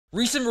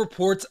Recent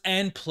reports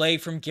and play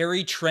from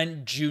Gary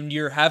Trent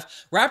Jr. have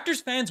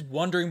Raptors fans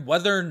wondering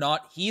whether or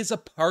not he is a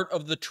part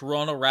of the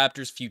Toronto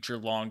Raptors' future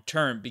long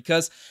term,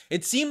 because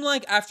it seemed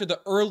like after the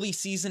early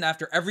season,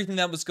 after everything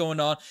that was going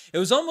on, it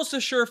was almost a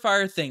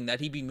surefire thing that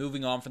he'd be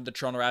moving on from the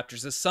Toronto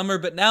Raptors this summer,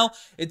 but now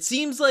it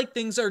seems like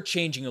things are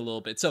changing a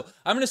little bit. So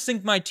I'm going to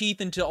sink my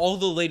teeth into all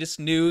the latest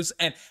news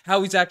and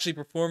how he's actually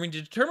performing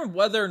to determine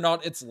whether or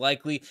not it's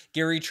likely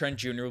Gary Trent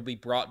Jr. will be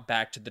brought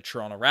back to the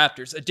Toronto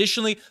Raptors.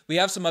 Additionally, we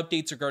have some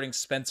updates regarding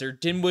Spencer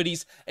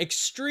Dinwiddie's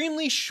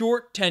extremely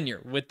short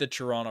tenure with the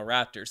Toronto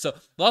Raptors. So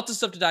lots of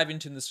stuff to dive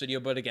into in this video,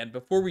 but again,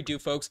 before we do,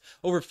 folks,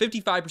 over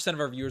 55%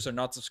 of our viewers are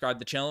not subscribed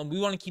to the channel, and we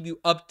want to keep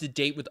you up to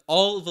date with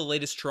all of the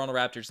latest Toronto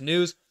Raptors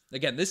news.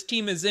 Again, this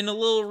team is in a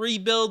little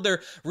rebuild.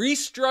 They're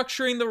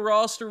restructuring the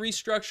roster,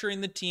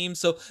 restructuring the team.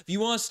 So if you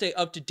want to stay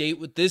up to date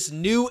with this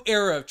new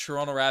era of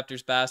Toronto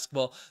Raptors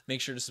basketball,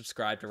 make sure to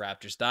subscribe to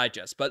Raptors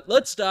Digest. But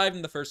let's dive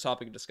into the first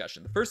topic of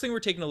discussion. The first thing we're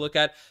taking a look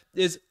at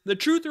is the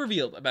truth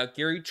revealed about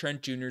Gary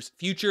Trent Jr.'s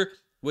future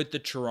with the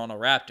Toronto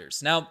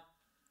Raptors. Now,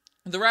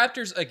 the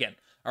Raptors, again,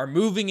 are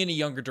moving in a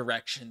younger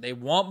direction. They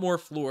want more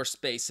floor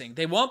spacing.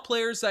 They want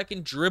players that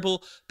can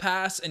dribble,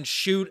 pass, and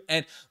shoot.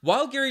 And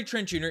while Gary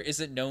Trent Jr.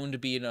 isn't known to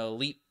be an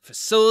elite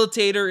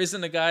facilitator,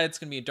 isn't a guy that's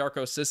going to be a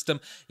Darko system,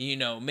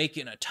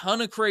 making a ton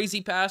of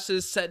crazy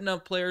passes, setting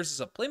up players as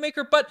a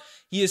playmaker, but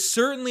he is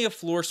certainly a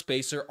floor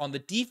spacer. On the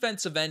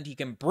defensive end, he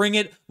can bring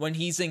it when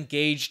he's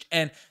engaged.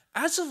 And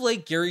as of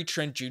late, Gary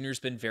Trent Jr. has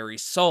been very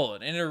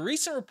solid. And in a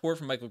recent report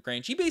from Michael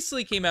Grange, he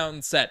basically came out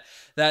and said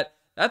that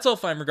that's all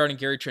fine regarding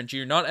Gary Trent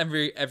Jr. Not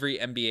every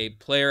NBA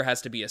player has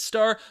to be a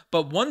star,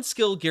 but one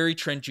skill Gary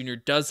Trent Jr.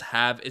 does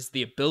have is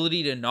the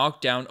ability to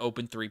knock down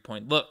open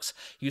three-point looks.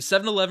 He was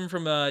 7-11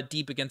 from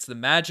deep against the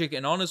Magic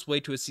and on his way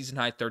to a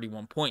season-high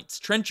 31 points.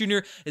 Trent Jr.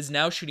 is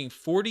now shooting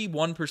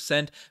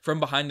 41% from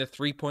behind the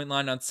three-point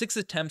line on 6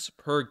 attempts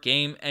per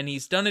game, and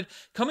he's done it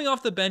coming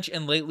off the bench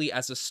and lately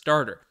as a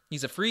starter.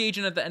 He's a free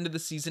agent at the end of the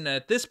season, and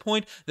at this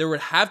point, there would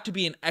have to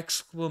be an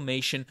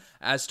exclamation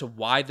as to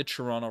why the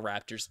Toronto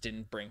Raptors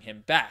didn't bring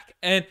him back.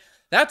 And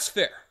that's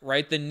fair,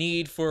 right? The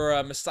need for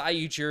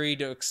Masai Ujiri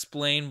to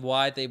explain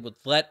why they would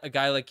let a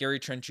guy like Gary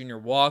Trent Jr.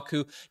 walk,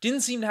 who didn't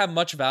seem to have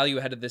much value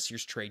ahead of this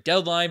year's trade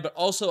deadline, but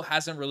also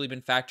hasn't really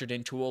been factored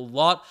into a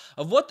lot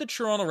of what the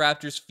Toronto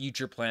Raptors'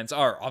 future plans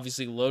are.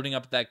 Obviously, loading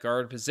up that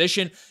guard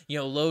position,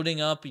 loading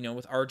up,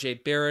 with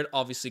RJ Barrett,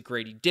 obviously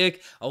Grady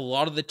Dick. A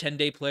lot of the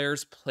 10-day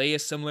players play a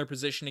similar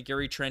position to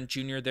Gary Trent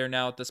Jr. there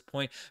now at this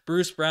point.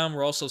 Bruce Brown,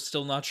 we're also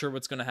still not sure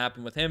what's going to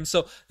happen with him.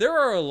 So there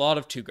are a lot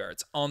of two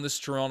guards on this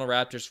Toronto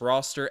Raptors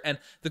roster. And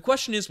the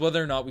question is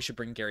whether or not we should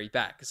bring Gary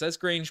back. Because as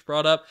Grange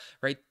brought up,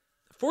 right,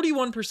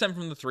 41%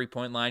 from the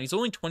three-point line. He's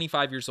only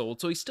 25 years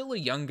old, so he's still a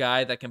young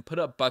guy that can put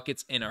up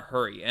buckets in a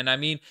hurry. And I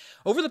mean,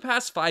 over the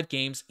past 5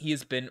 games, he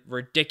has been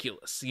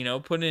ridiculous.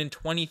 Putting in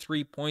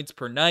 23 points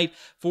per night,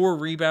 4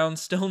 rebounds,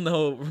 still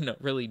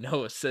really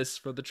no assists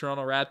for the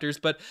Toronto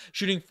Raptors, but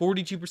shooting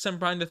 42%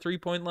 behind the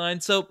three-point line.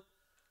 So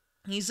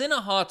he's in a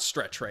hot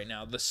stretch right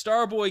now. The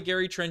star boy,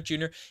 Gary Trent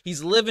Jr.,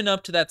 he's living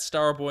up to that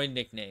star boy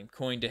nickname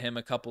coined to him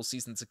a couple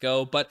seasons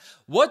ago. But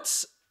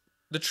what's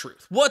the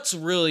truth? What's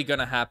really going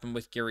to happen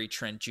with Gary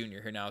Trent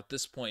Jr. here now at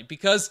this point?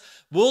 Because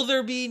will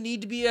there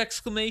need to be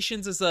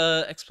exclamations as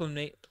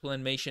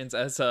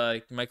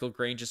Michael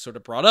Grange just sort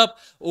of brought up?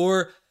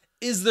 Or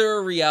is there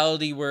a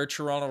reality where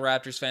Toronto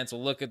Raptors fans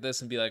will look at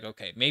this and be like,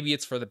 okay, maybe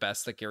it's for the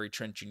best that Gary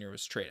Trent Jr.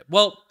 was traded?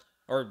 Well,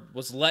 or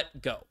was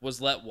let go,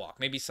 was let walk,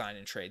 maybe sign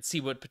and trade, see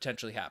what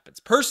potentially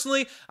happens.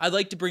 Personally, I'd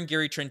like to bring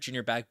Gary Trent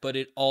Jr. back, but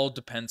it all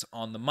depends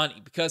on the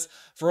money. Because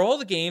for all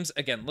the games,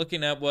 again,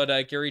 looking at what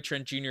Gary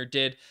Trent Jr.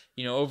 did,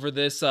 over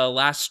this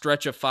last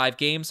stretch of 5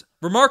 games,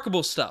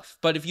 remarkable stuff.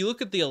 But if you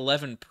look at the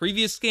 11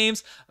 previous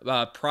games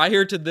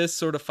prior to this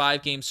sort of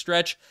 5-game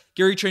stretch,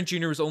 Gary Trent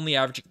Jr. was only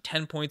averaging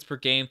 10 points per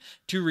game,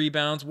 2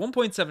 rebounds,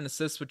 1.7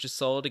 assists, which is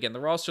solid. Again,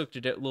 the roster looked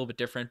a little bit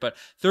different, but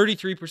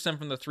 33%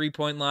 from the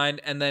three-point line.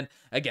 And then,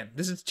 again,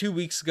 this is 2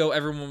 weeks ago.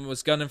 Everyone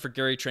was gunning for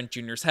Gary Trent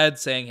Jr.'s head,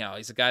 saying how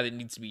he's a guy that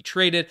needs to be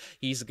traded.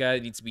 He's a guy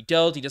that needs to be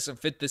dealt. He doesn't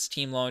fit this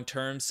team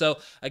long-term. So,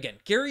 again,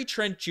 Gary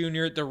Trent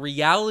Jr., the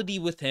reality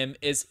with him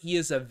is he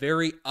is a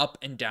very up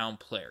and down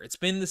player. It's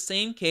been the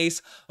same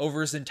case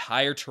over his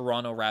entire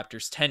Toronto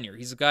Raptors tenure.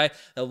 He's a guy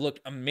that looked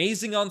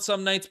amazing on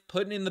some nights,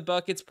 putting in the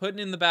buckets, putting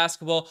in the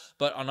basketball,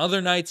 but on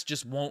other nights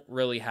just won't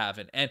really have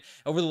it. And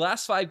over the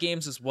last 5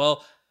 games as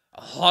well,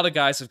 a lot of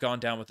guys have gone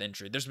down with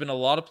injury. There's been a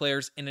lot of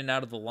players in and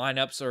out of the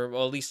lineups, or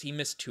well, at least he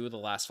missed 2 of the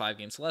last 5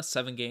 games. The last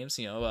 7 games,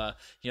 the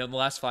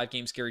last 5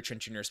 games Gary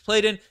Trent Jr. has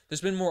played in,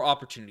 there's been more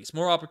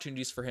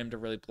opportunities for him to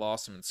really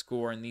blossom and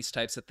score and these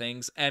types of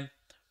things. And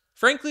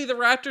frankly, the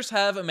Raptors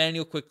have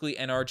Emmanuel Quickley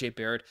and RJ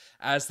Barrett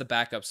as the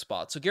backup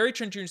spot. So Gary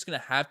Trent Jr. is going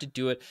to have to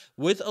do it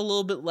with a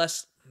little bit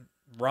less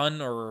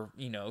run or,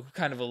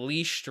 kind of a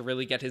leash to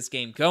really get his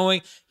game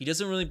going. He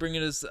doesn't really bring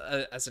it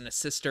as an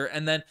assister.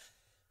 And then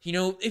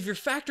If you're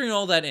factoring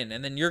all that in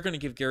and then you're going to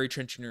give Gary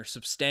Trent Jr. a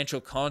substantial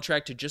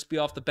contract to just be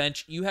off the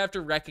bench, you have to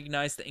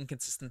recognize the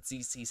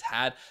inconsistencies he's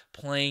had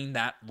playing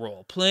that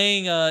role,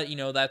 playing,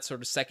 that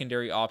sort of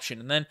secondary option.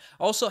 And then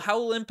also how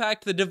it will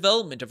impact the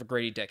development of a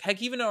Grady Dick.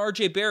 Heck, even an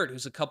RJ Barrett,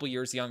 who's a couple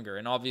years younger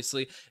and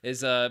obviously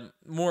is a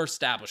more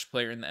established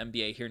player in the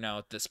NBA here now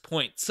at this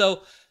point.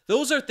 So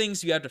those are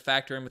things you have to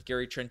factor in with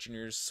Gary Trent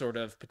Jr.'s sort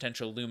of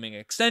potential looming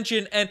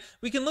extension. And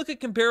we can look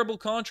at comparable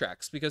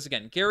contracts because,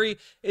 again, Gary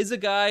is a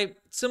guy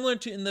similar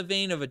to in the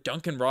vein of a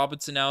Duncan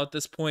Robinson now at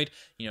this point.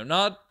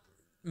 Not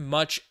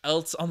much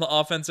else on the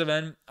offensive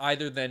end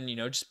either than,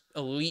 just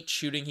elite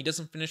shooting. He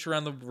doesn't finish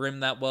around the rim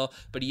that well,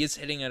 but he is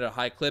hitting at a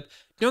high clip.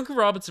 Duncan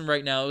Robinson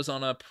right now is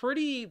on a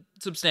pretty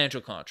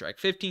substantial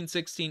contract, 15,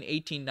 16,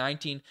 18,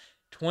 19,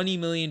 $20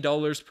 million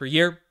per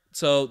year.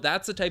 So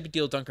that's the type of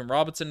deal Duncan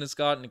Robinson has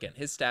got. And again,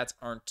 his stats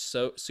aren't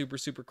so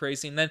super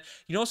crazy. And then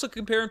you can also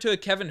compare him to a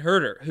Kevin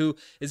Huerter, who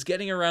is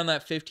getting around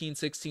that 15,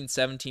 16,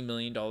 $17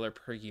 million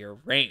per year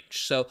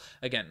range. So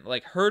again,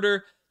 like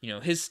Huerter,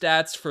 his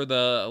stats for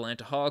the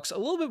Atlanta Hawks, a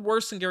little bit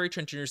worse than Gary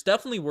Trent Jr.'s,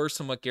 definitely worse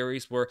than what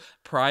Gary's were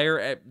prior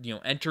at,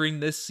 entering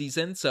this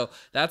season. So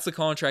that's the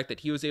contract that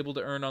he was able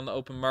to earn on the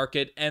open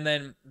market. And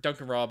then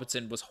Duncan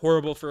Robinson was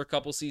horrible for a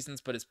couple seasons,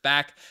 but is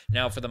back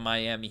now for the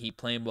Miami Heat,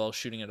 playing well,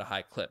 shooting at a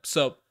high clip.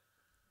 So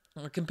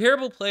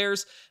comparable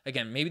players,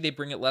 again, maybe they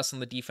bring it less on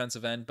the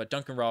defensive end, but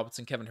Duncan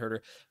Robinson, Kevin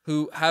Huerter,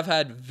 who have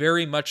had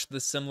very much the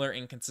similar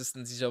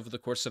inconsistencies over the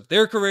course of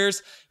their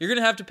careers, you're going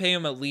to have to pay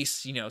them at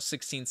least,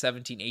 16,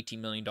 17, $18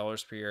 million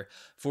per year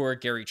for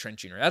Gary Trent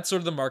Jr. That's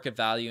sort of the market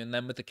value. And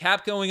then with the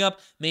cap going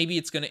up, maybe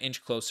it's going to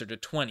inch closer to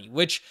 20,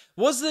 which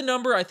was the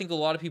number I think a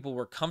lot of people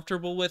were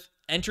comfortable with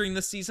entering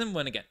the season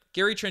when, again,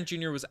 Gary Trent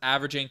Jr. was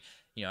averaging,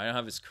 I don't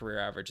have his career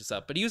averages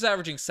up, but he was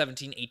averaging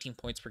 17, 18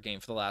 points per game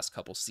for the last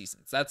couple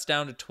seasons. That's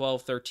down to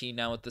 12, 13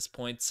 now at this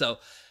point. So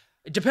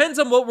it depends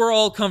on what we're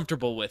all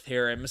comfortable with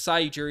here, and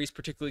Masai Ujiri is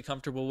particularly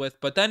comfortable with.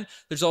 But then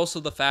there's also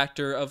the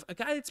factor of a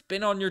guy that's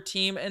been on your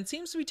team and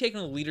seems to be taking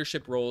a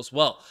leadership role as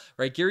well,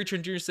 right? Gary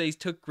Trent Jr. says he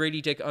took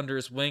Grady Dick under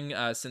his wing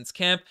since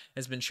camp,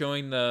 has been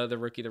showing the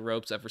rookie the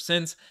ropes ever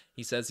since.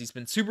 He says he's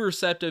been super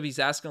receptive. He's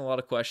asking a lot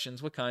of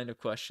questions. What kind of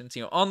questions?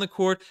 On the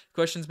court,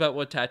 questions about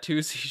what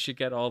tattoos he should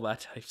get, all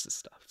that types of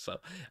stuff. So,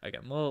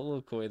 again, a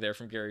little coy there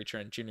from Gary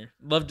Trent Jr.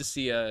 Love to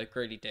see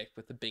Grady Dick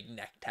with the big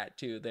neck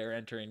tattoo there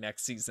entering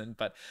next season,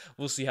 but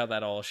we'll see how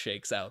that all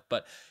shakes out.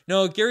 But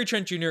no, Gary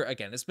Trent Jr.,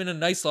 again, has been a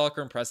nice locker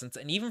room presence,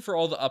 and even for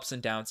all the ups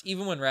and downs,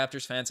 even when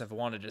Raptors fans have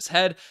wanted his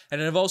head, and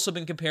have also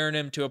been comparing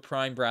him to a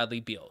prime Bradley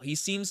Beal, he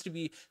seems to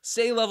be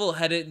stay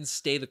level-headed and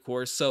stay the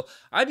course. So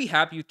I'd be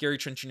happy with Gary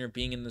Trent Jr.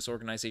 being in this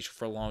organization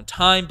for a long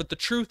time, but the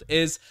truth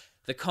is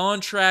the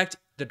contract,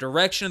 the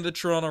direction of the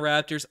Toronto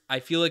Raptors, I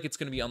feel like it's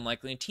going to be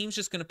unlikely, and team's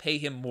just going to pay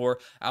him more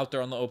out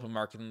there on the open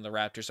market than the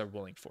Raptors are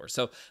willing for.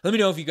 So let me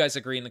know if you guys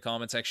agree in the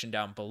comment section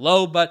down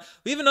below. But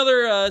we have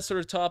another sort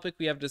of topic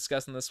we have to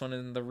discuss in this one,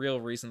 and the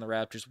real reason the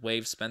Raptors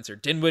waived Spencer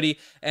Dinwiddie.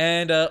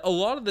 And a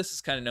lot of this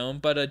is kind of known,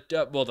 but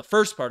the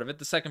first part of it,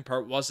 the second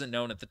part wasn't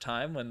known at the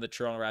time when the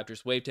Toronto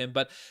Raptors waived him.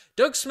 But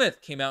Doug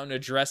Smith came out and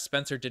addressed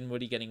Spencer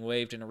Dinwiddie getting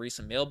waived in a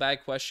recent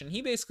mailbag question.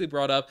 He basically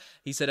brought up,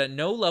 he said, at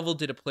no level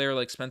did a player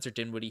like Spencer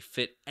Dinwiddie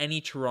fit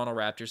any Toronto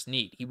Raptors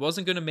need. He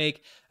wasn't going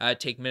to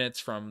take minutes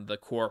from the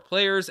core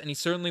players, and he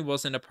certainly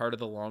wasn't a part of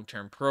the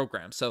long-term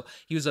program. So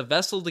he was a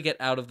vessel to get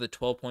out of the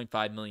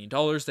 $12.5 million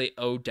they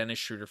owe Dennis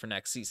Schroeder for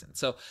next season.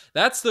 So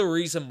that's the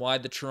reason why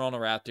the Toronto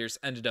Raptors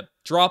ended up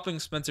dropping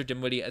Spencer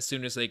Dinwiddie as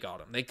soon as they got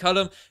him. They cut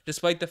him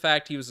despite the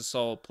fact he was a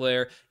solid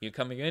player,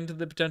 coming into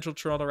the potential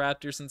Toronto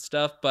Raptors and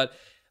stuff, but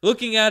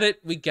looking at it,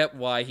 we get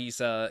why he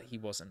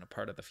wasn't a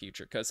part of the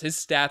future, because his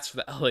stats for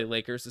the LA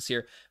Lakers this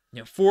year,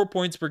 4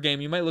 points per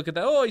game. You might look at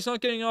that, oh, he's not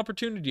getting an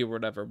opportunity or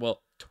whatever.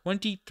 Well,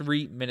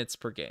 23 minutes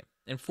per game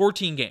in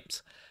 14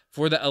 games.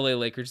 For the LA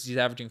Lakers, he's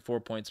averaging 4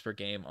 points per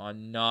game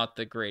on not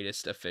the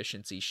greatest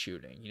efficiency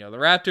shooting. The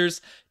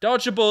Raptors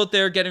dodged a bullet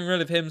there, getting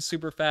rid of him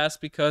super fast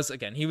because,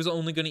 again, he was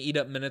only going to eat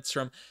up minutes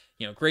from,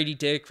 Grady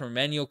Dick, from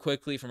Emmanuel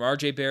Quickley, from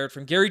RJ Barrett,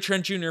 from Gary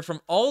Trent Jr., from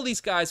all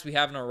these guys we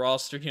have in our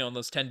roster, on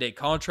those 10-day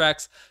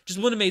contracts. Just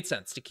wouldn't have made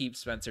sense to keep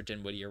Spencer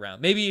Dinwiddie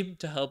around. Maybe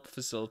to help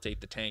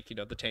facilitate the tank,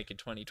 the tank in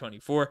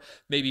 2024.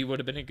 Maybe he would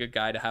have been a good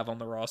guy to have on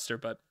the roster,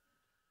 but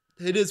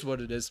it is what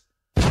it is.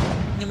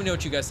 Let me know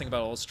what you guys think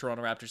about all this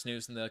Toronto Raptors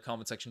news in the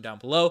comment section down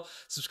below.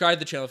 Subscribe to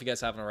the channel if you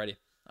guys haven't already.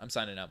 I'm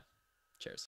signing out. Cheers.